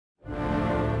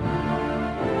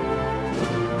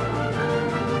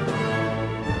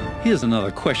Here's another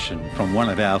question from one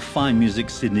of our Fine Music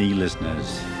Sydney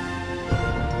listeners.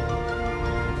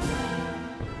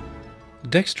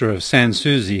 Dexter of Sans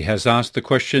Souci has asked the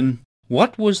question,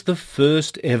 what was the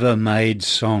first ever made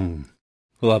song?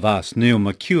 Well, I've asked Neil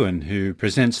McEwan, who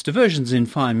presents Diversions in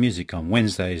Fine Music on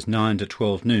Wednesdays 9 to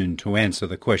 12 noon, to answer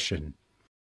the question.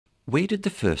 Where did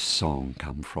the first song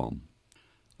come from?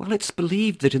 Well, it's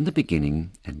believed that in the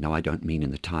beginning, and no, I don't mean in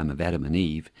the time of Adam and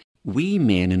Eve, we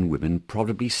men and women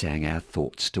probably sang our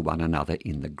thoughts to one another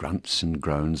in the grunts and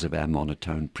groans of our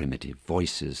monotone primitive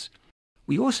voices.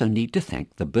 We also need to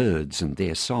thank the birds and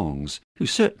their songs, who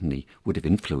certainly would have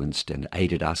influenced and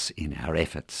aided us in our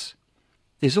efforts.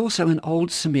 There's also an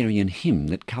old Sumerian hymn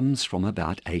that comes from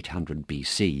about 800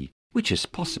 BC, which is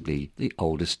possibly the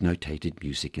oldest notated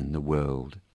music in the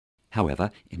world.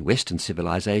 However, in Western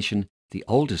civilization, the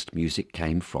oldest music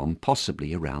came from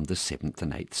possibly around the 7th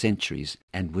and 8th centuries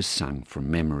and was sung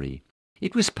from memory.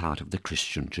 It was part of the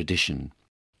Christian tradition.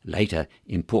 Later,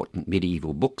 important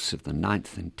medieval books of the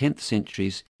 9th and 10th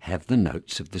centuries have the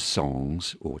notes of the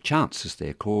songs, or chants as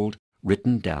they're called,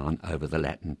 written down over the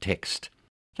Latin text.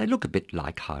 They look a bit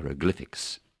like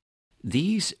hieroglyphics.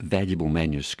 These valuable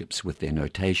manuscripts with their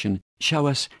notation show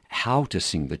us how to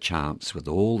sing the chants with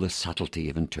all the subtlety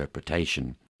of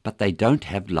interpretation, but they don't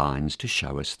have lines to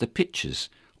show us the pitches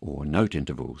or note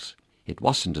intervals. It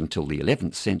wasn't until the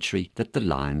 11th century that the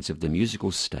lines of the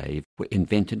musical stave were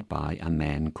invented by a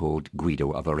man called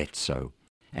Guido of Arezzo,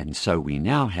 and so we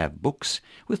now have books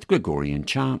with Gregorian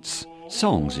chants,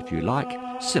 songs if you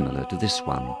like, similar to this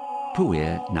one,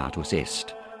 Puer natus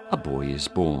est, a boy is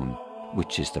born,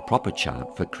 which is the proper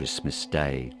chant for Christmas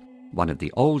Day, one of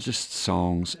the oldest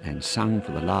songs and sung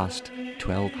for the last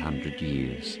 1200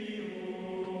 years.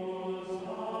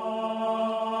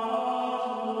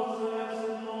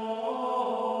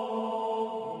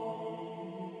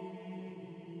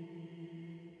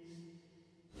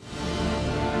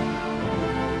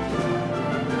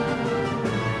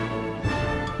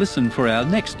 Listen for our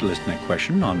next listener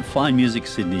question on Fine Music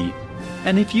Sydney.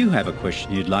 And if you have a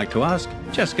question you'd like to ask,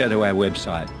 just go to our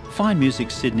website,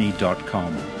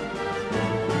 finemusicsydney.com.